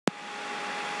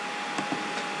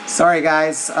Sorry,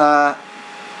 guys.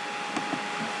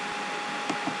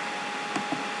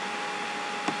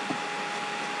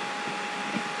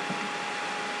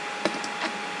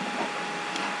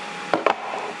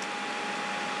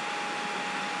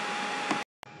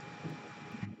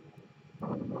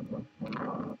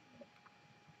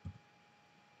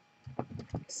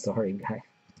 Sorry, guy.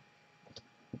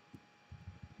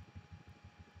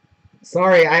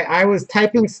 Sorry, I was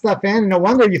typing stuff in. No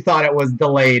wonder you thought it was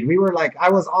delayed. We were like, I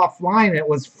was offline, it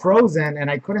was frozen, and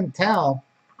I couldn't tell.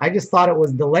 I just thought it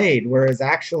was delayed, whereas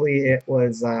actually it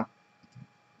was. All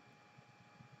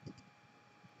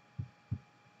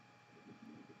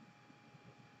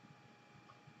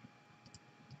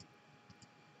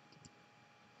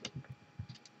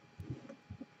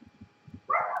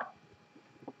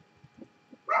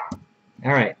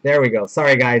right, there we go.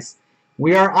 Sorry, guys.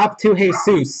 We are up to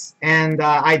Jesus, and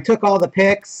I took all the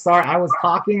picks. Sorry, I was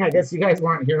talking. I guess you guys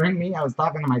weren't hearing me. I was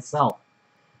talking to myself.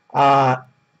 Uh,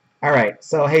 all right,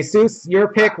 so Jesus, your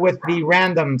pick with the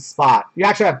random spot. You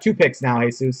actually have two picks now,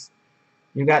 Jesus.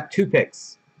 You got two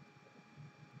picks.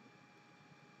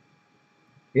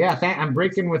 Yeah, I'm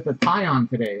breaking with the tie on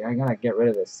today. I gotta get rid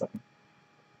of this sucker.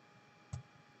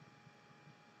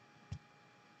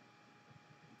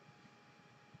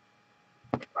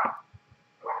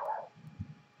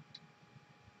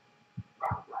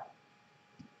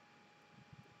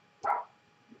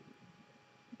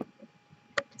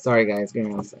 Sorry, guys. Give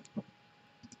me one sec.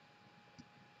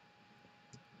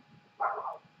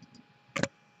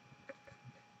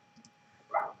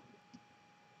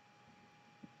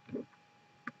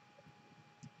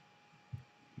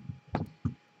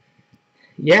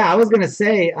 Yeah, I was gonna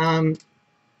say,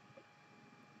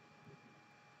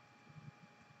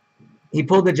 he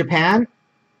pulled the Japan.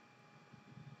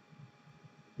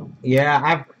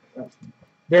 Yeah,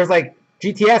 there's like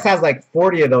GTS has like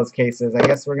 40 of those cases. I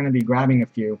guess we're gonna be grabbing a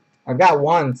few. I've got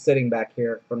one sitting back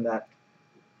here from that.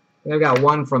 I've got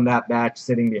one from that batch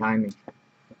sitting behind me.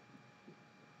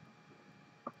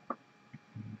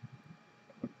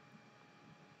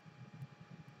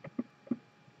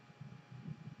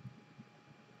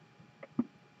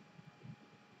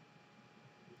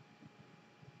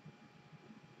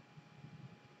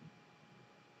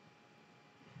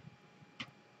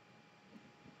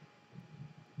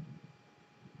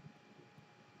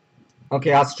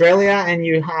 Okay, Australia, and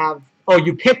you have. Oh,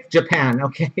 you picked Japan.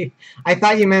 Okay, I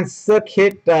thought you meant Sook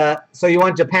hit. So you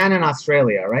want Japan and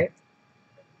Australia, right?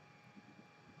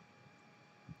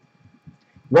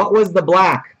 What was the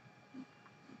black?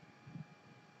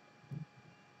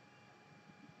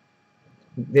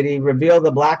 Did he reveal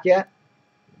the black yet?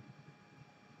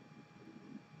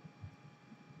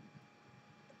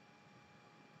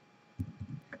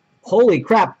 Holy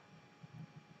crap!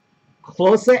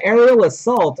 Closa aerial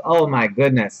assault. Oh my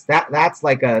goodness. That's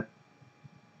like a.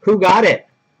 Who got it?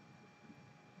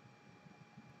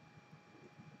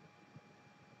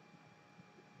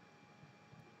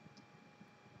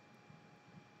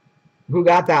 Who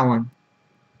got that one?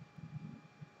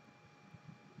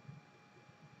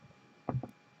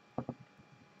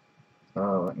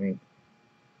 Oh, let me.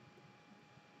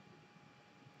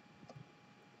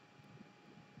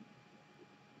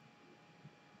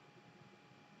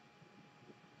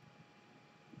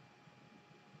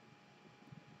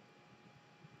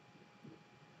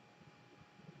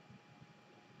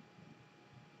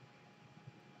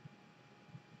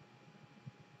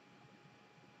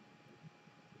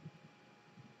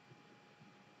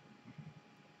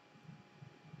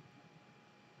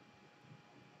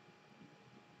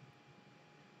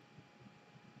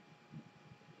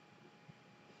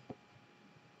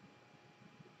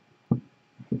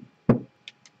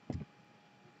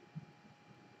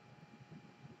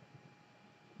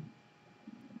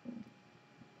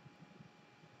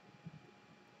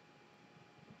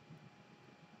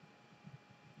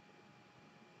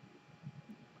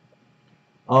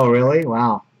 Oh, really?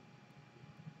 Wow.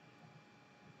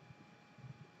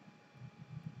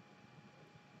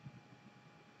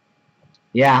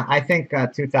 Yeah, I think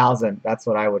 2000. That's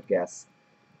what I would guess.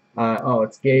 Oh,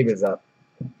 it's Gabe is up.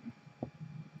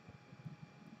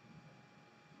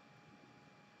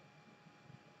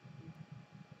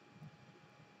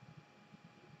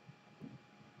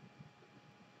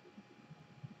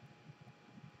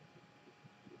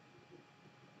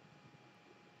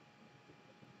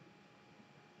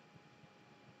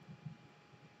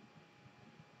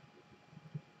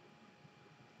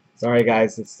 Sorry,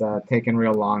 guys. It's taking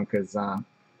real long because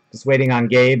just waiting on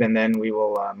Gabe, and then we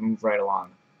will move right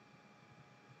along.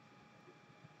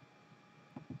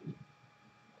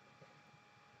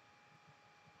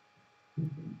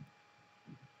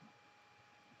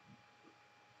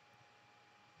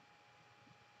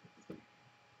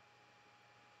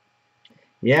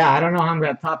 Yeah, I don't know how I'm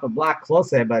gonna top a black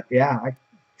close, but yeah, I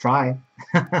try.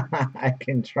 I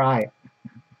can try.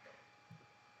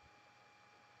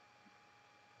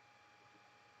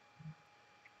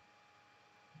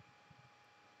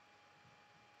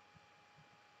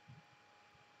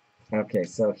 Okay,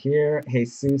 so here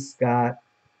Jesus got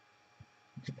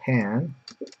Japan.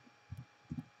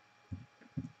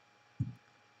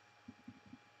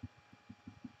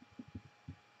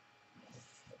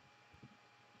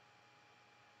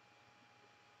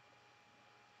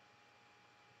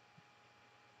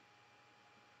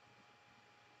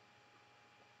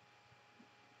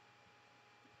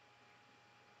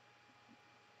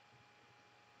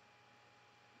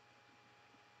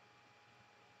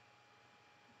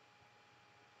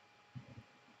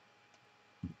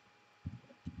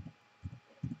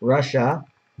 Russia.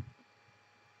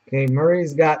 Okay,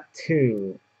 Murray's got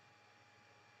 2.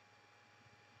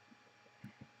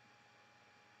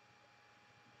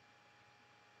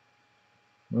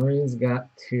 Murray's got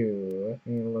 2. Let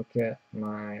me look at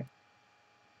my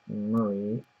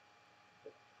Murray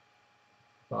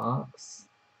box.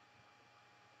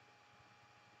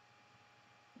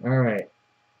 All right.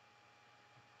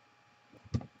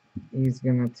 He's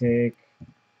gonna take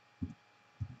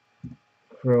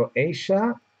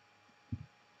Croatia.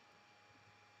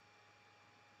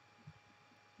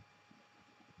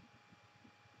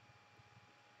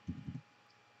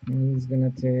 And he's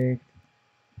gonna take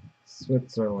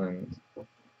Switzerland.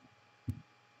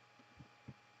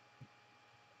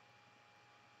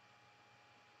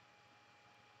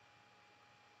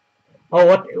 Oh,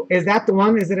 what is that the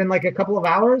one? Is it in like a couple of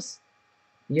hours?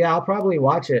 Yeah, I'll probably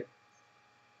watch it.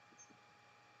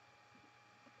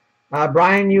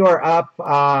 Brian, you are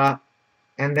up,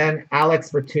 and then Alex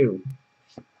for 2.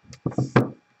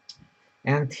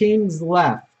 And teams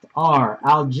left are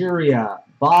Algeria,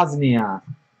 Bosnia,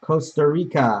 Costa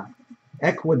Rica,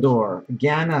 Ecuador,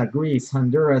 Ghana, Greece,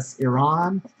 Honduras,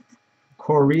 Iran,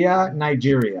 Korea,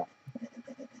 Nigeria.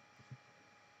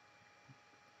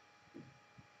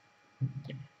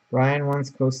 Brian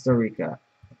wants Costa Rica.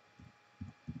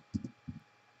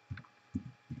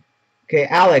 Okay,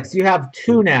 Alex, you have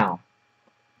 2 now.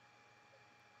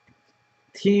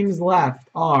 Teams left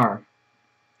are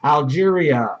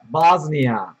Algeria,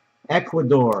 Bosnia,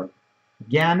 Ecuador,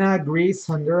 Ghana, Greece,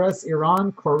 Honduras,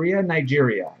 Iran, Korea,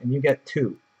 Nigeria. And you get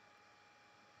 2.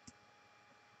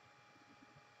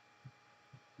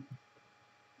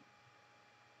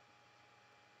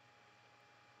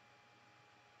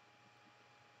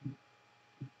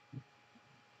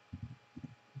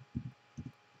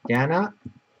 Ghana?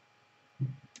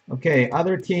 Okay,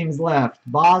 other teams left.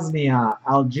 Bosnia,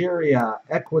 Algeria,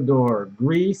 Ecuador,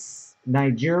 Greece,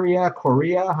 Nigeria,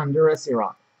 Korea, Honduras,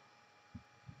 Iran.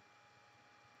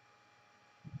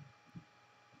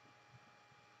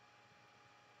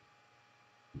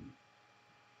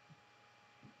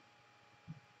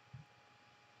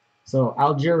 So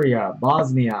Algeria,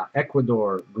 Bosnia,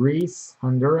 Ecuador, Greece,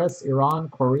 Honduras, Iran,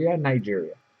 Korea,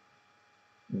 Nigeria.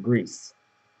 Greece.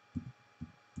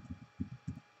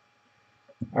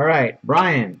 All right,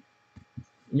 Brian,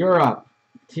 you're up.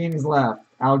 Teams left.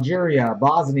 Algeria,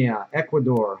 Bosnia,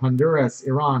 Ecuador, Honduras,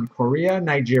 Iran, Korea,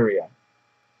 Nigeria.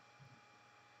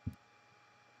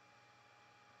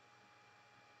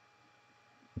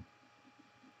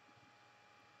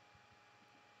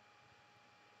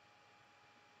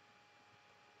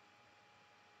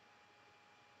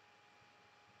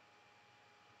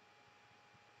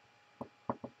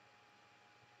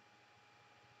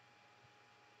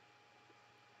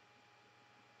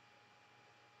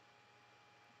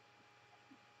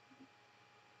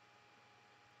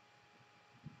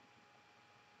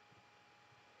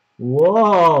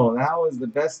 Whoa, that was the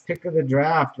best pick of the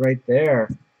draft right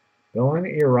there. Going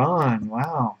Iran.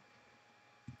 Wow.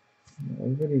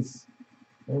 Everybody's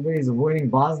avoiding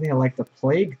Bosnia like the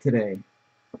plague today.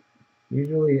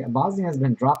 Usually, Bosnia has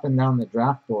been dropping down the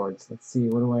draft boards. Let's see,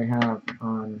 what do I have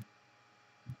on...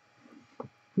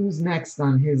 Who's next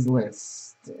on his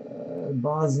list?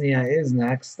 Bosnia is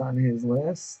next on his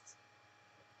list.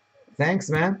 Thanks,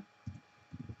 man.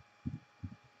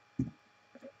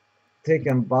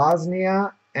 Taking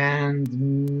Bosnia and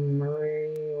Murray.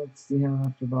 What's he have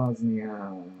after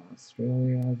Bosnia?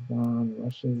 Australia's gone.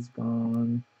 Russia's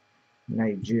gone.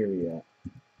 Nigeria.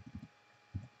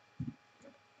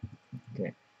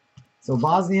 Okay. So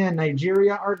Bosnia and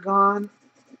Nigeria are gone.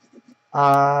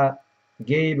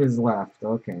 Gabe is left.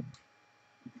 Okay.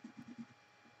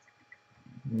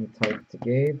 Let me type to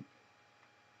Gabe.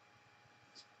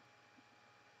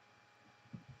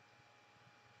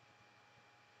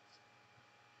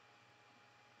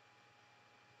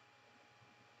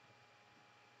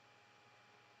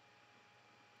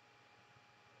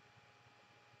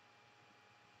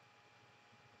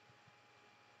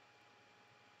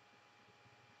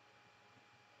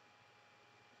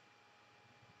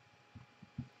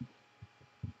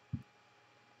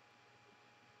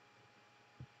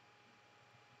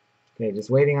 Okay,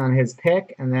 just waiting on his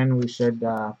pick, and then we should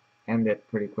end it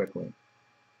pretty quickly.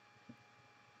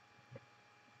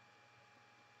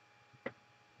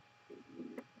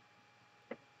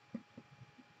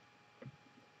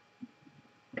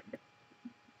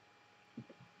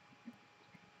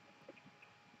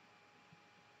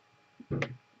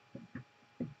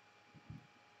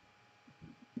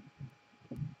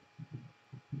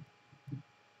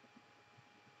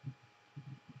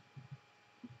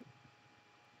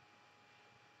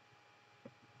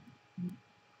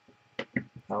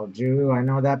 Oh, Drew, I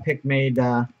know that pick made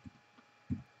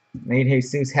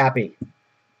Jesus happy.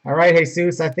 All right,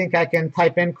 Jesus, I think I can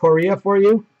type in Korea for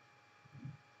you.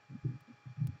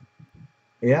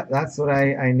 Yeah, that's what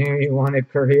I knew you wanted,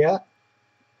 Korea.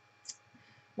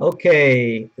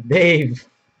 Okay, Dave.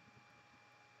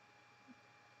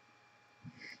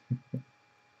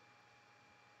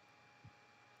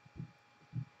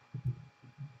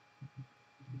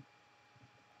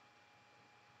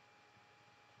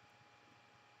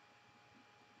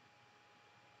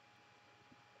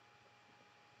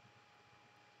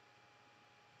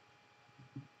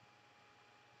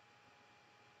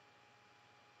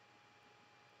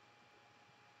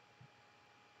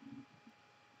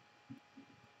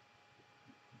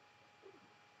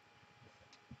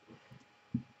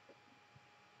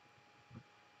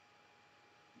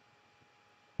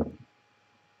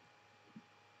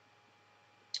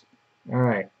 All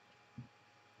right.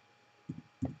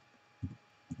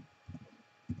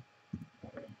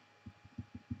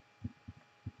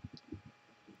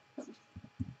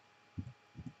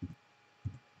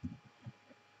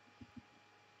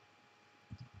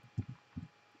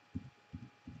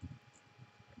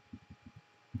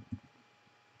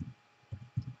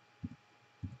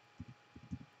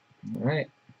 All right.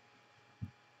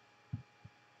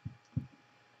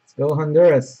 Let's go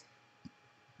Honduras.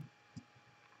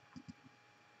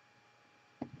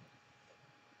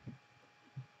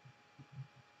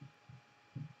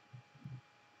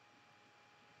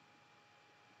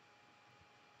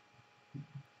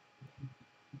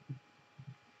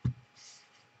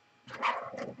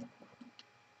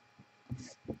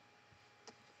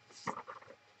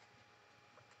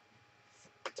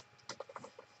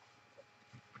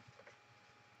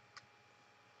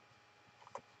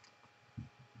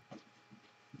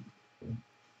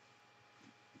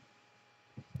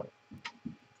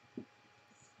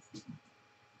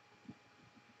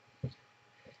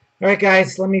 All right,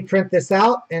 guys, let me print this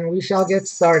out, and we shall get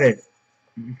started.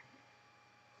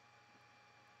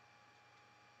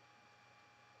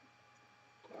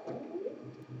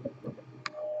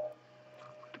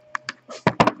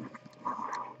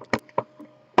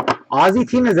 Aussie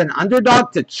team is an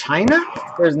underdog to China?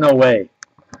 There's no way.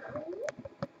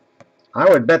 I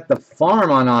would bet the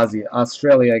farm on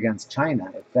Australia against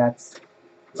China. If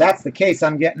that's the case,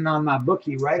 I'm getting on my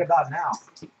bookie right about now.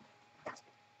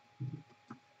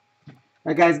 All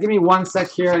right, guys, give me 1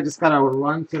 sec here. I just got to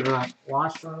run to the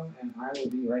washroom, and I will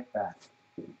be right back.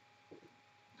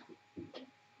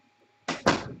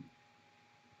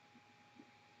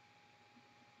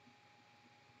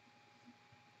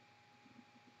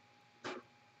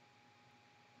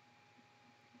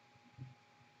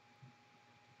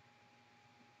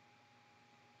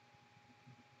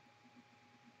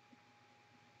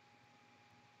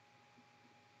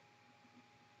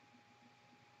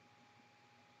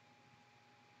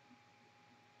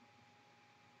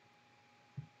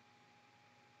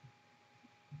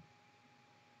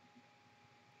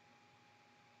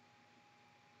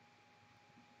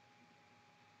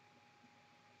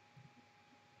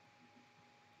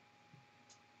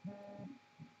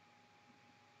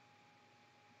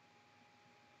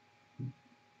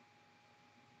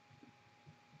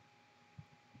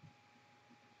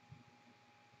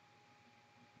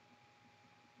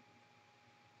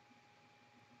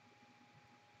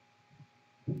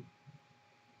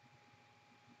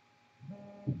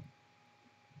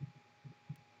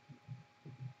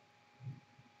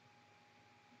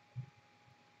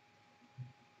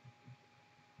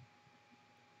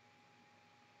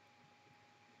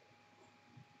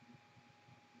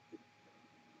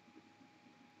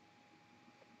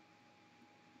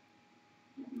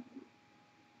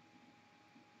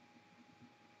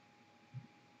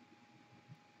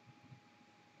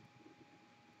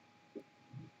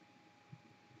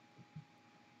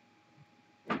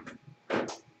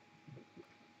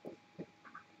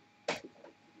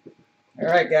 All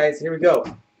right, guys, here we go.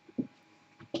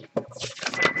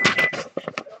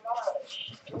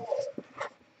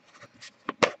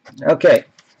 Okay.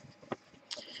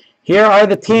 Here are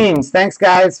the teams. Thanks,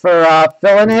 guys, for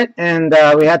filling it. And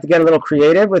we had to get a little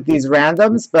creative with these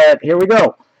randoms, but here we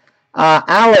go.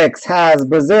 Alex has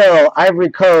Brazil, Ivory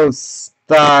Coast,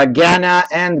 Ghana,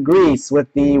 and Greece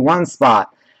with the 1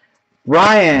 spot.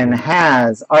 Ryan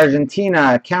has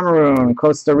Argentina, Cameroon,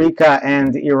 Costa Rica,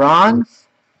 and Iran.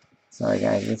 Sorry,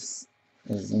 guys, this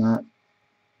is not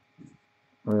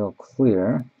real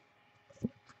clear.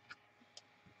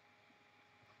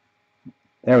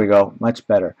 There we go, much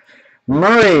better.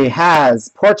 Murray has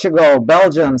Portugal,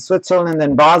 Belgium, Switzerland,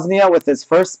 and Bosnia with his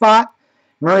 1st spot.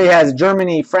 Murray has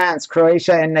Germany, France,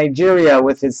 Croatia, and Nigeria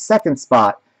with his 2nd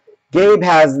spot. Gabe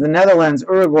has the Netherlands,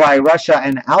 Uruguay, Russia,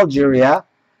 and Algeria.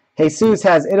 Jesus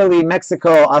has Italy,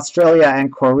 Mexico, Australia,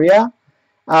 and Korea.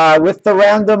 With the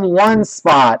random 1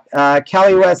 spot,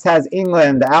 Callie West has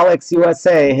England, Alex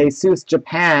USA, Jesus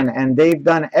Japan, and Dave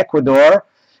Dunn Ecuador.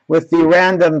 With the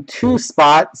random 2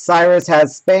 spot, Cyrus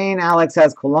has Spain, Alex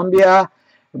has Colombia,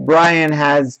 Brian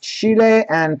has Chile,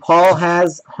 and Paul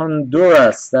has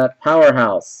Honduras, that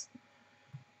powerhouse.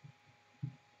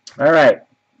 All right.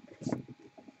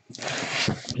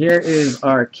 Here is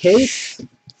our case.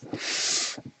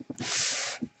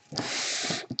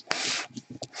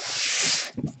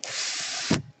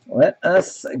 Let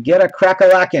us get a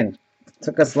crack-a-lackin'.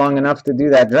 Took us long enough to do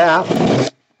that draft.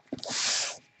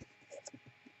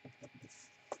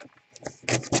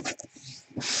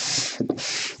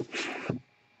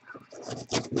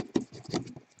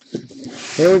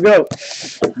 Here we go.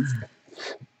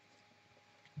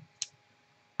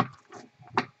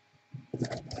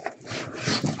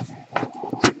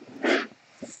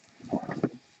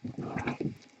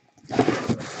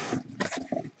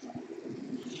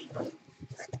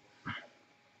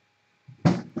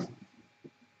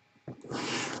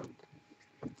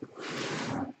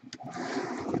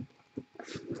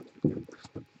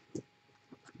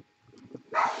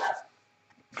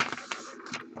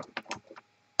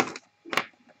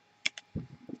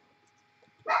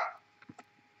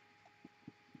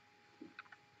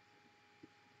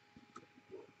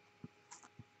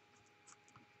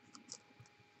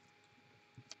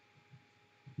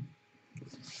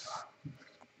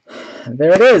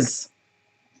 There it is.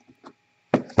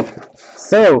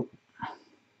 So,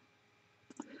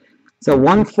 it's a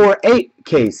 148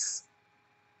 case.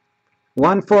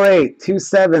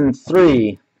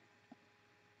 148273.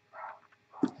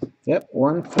 Yep,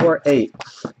 148.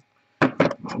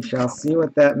 We shall see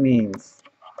what that means.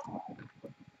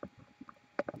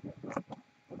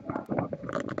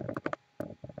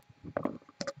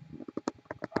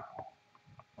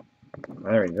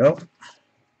 There we go.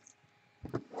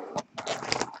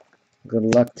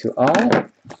 Good luck to all.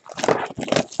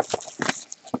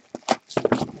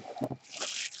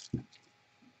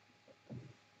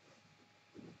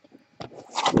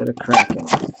 Get a cracking.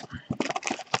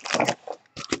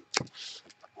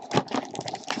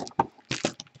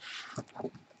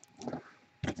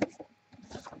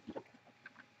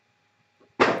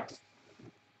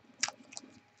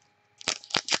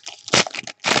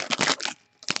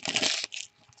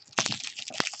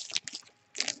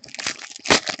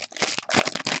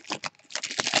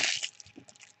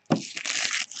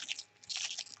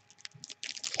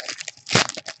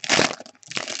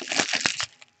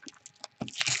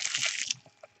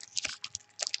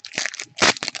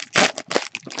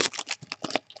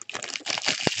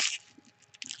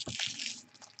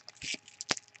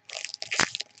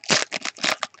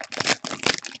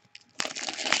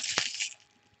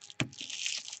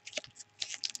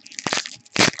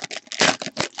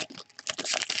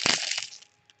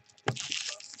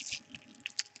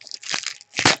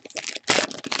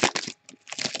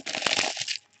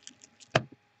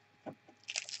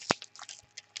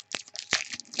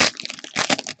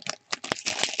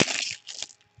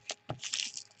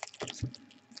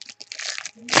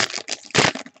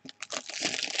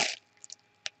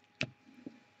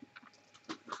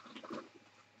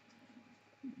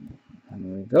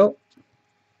 There we go.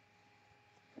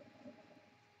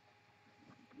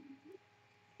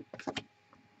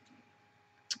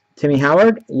 Timmy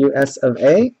Howard, US of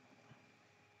A.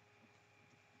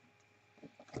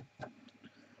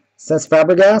 Cesc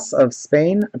Fabregas of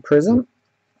Spain, Prism.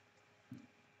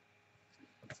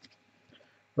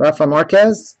 Rafa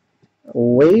Marquez,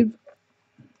 Wave.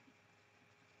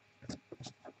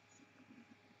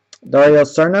 Dario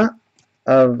Serna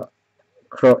of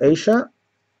Croatia.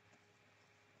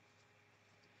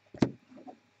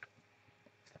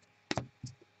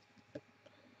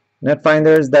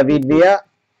 Netfinders, David Villa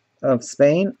of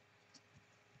Spain.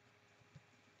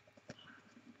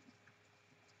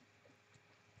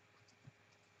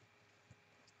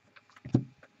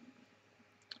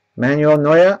 Manuel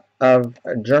Neuer of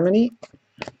Germany.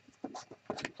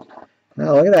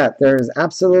 Oh, look at that. There's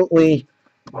absolutely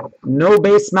no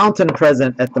base mountain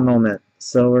present at the moment.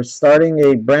 So we're starting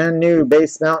a brand new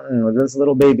base mountain with this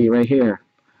little baby right here.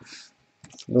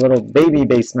 The little baby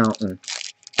base mountain.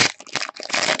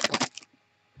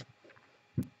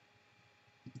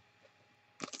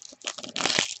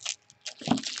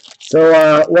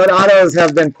 So what autos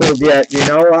have been pulled yet? You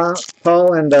know,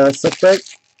 Paul and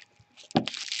Sifrit?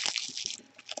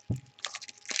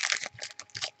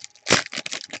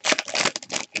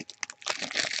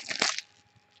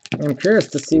 I'm curious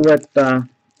to see what the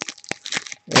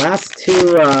last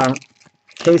two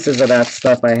cases of that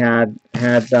stuff I had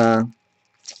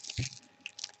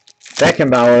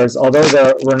Beckenbauer's, although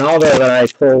the Ronaldo that I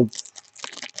pulled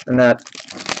in that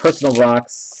personal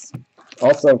box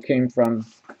also came from,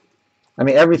 I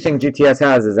mean, everything GTS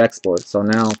has is export, so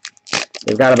now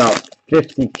they've got about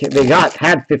 50, they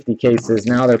had 50 cases,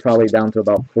 now they're probably down to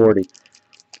about 40.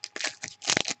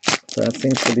 So that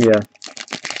seems to be a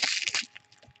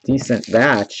decent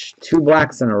batch. 2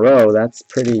 blacks in a row, that's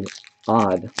pretty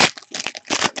odd.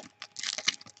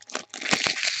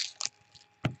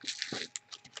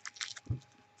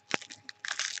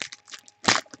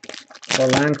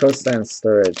 Orlan, Costa, and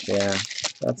Sturridge, yeah.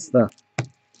 It's the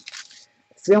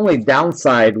only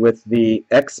downside with the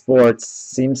exports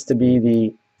seems to be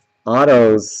the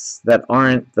autos that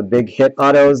aren't the big hit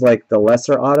autos, like the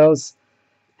lesser autos,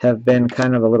 have been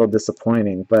kind of a little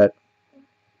disappointing. But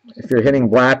if you're hitting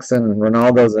blacks and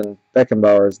Ronaldos and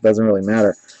Beckenbauers, it doesn't really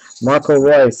matter. Marco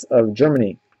Reus of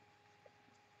Germany.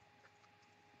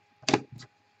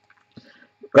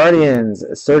 Guardians,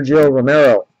 Sergio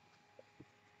Romero.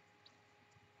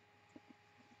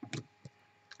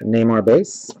 Neymar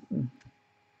base.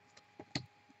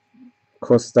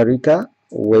 Costa Rica,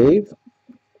 Wave.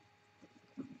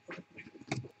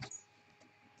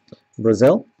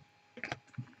 Brazil.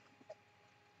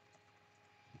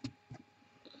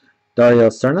 Dario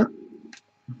Serna.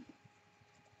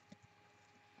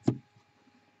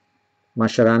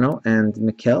 Mascherano and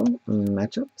Mikel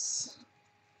matchups.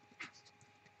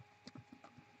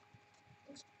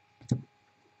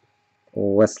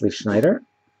 Wesley Schneider.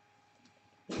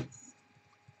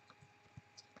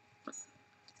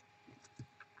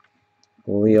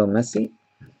 Leo Messi.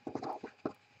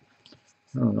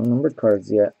 Oh, no numbered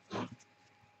cards yet.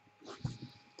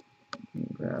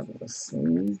 Grab the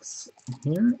sleeves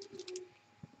here.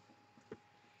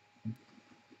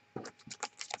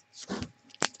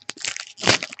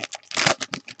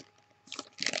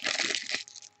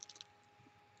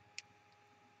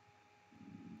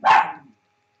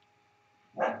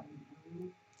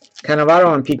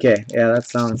 Cannavaro and Piqué. Yeah, that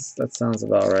sounds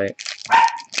about right.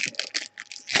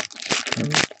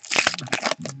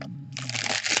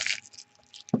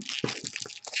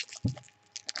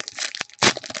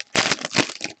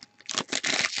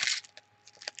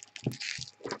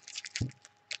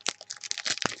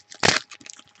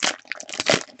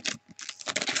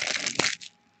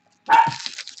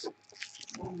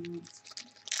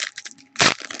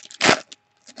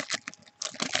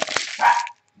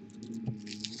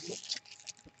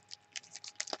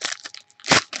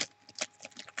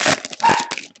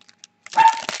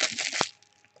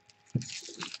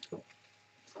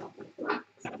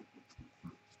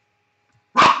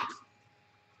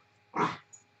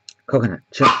 Coconut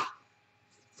chip.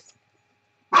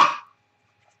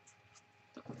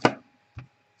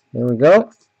 Here we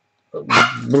go.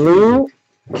 Blue,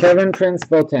 Kevin Prince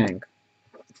Boateng.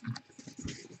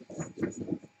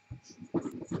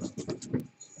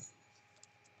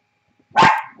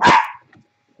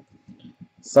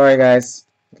 Sorry guys,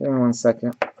 give me 1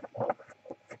 second.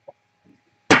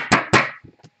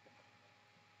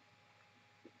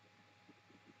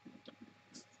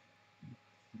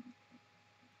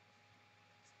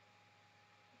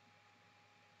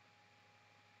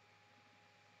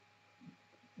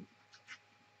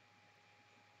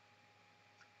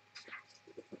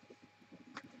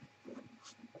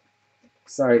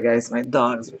 Sorry guys, my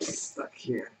dogs are stuck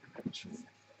here.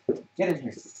 Get in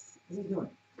here. What are you doing?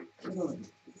 What are you doing?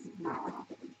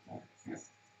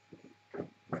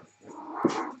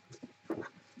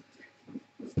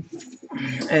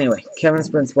 Anyway, Kevin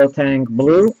Prince Boateng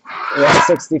blue,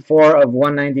 164 of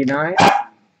 199.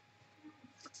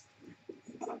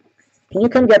 Can you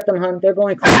come get them, hon? They're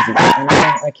going crazy, and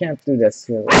I can't do this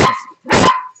here.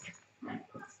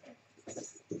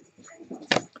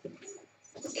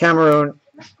 Cameroon.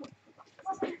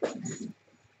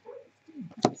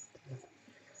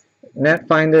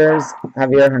 Netfinders,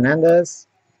 Javier Hernandez.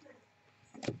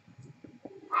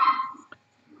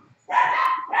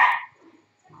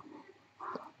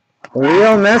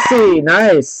 Leo Messi,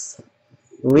 nice.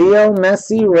 Leo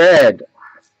Messi, red.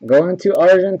 Going to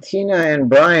Argentina and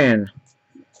Brian.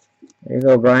 There you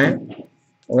go, Brian.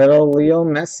 Little Leo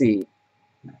Messi.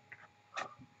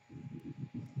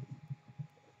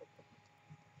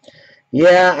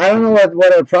 Yeah, I don't know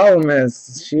what her problem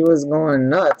is. She was going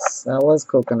nuts. That was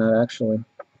Coconut, actually.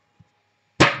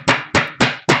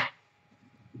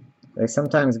 They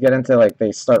sometimes get into, like,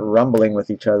 they start rumbling with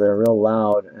each other real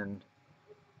loud. And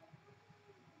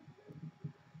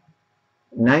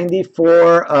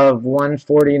 94 of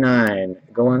 149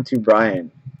 going to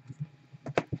Brian.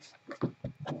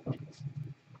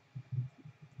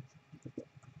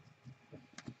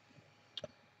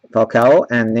 Falcao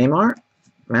and Neymar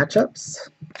matchups.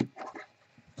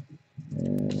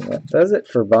 And that does it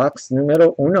for box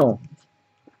numero uno.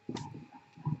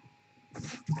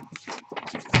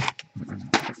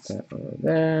 Put that over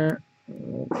there.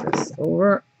 Move this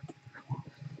over.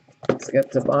 Let's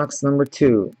get to box number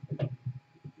 2.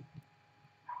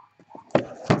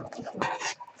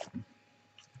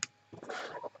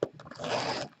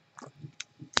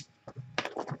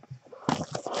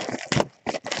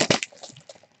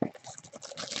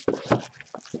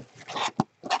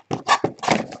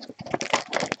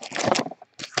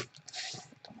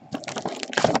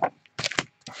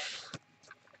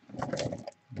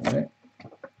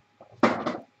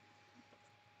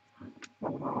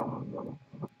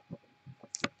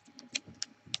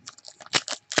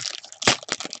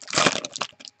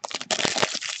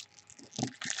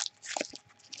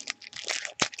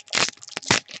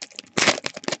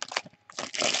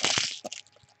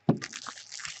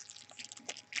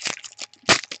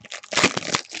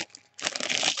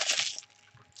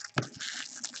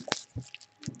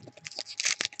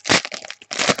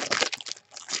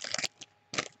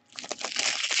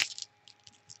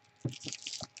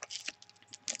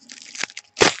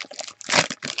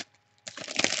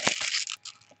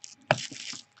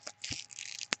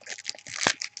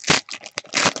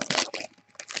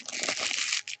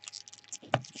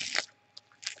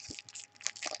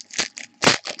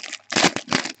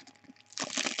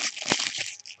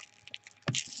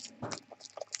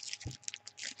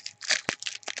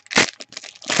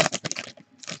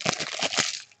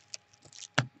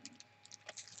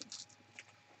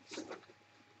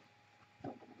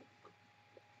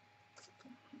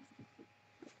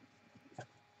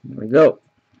 Here we go.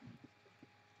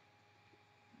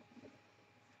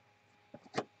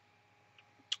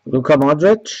 Luka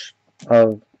Modric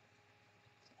of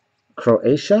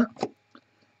Croatia.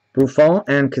 Buffon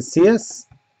and Casillas.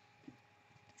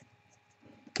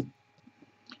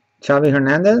 Xavi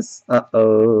Hernandez.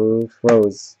 Uh-oh,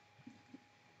 froze.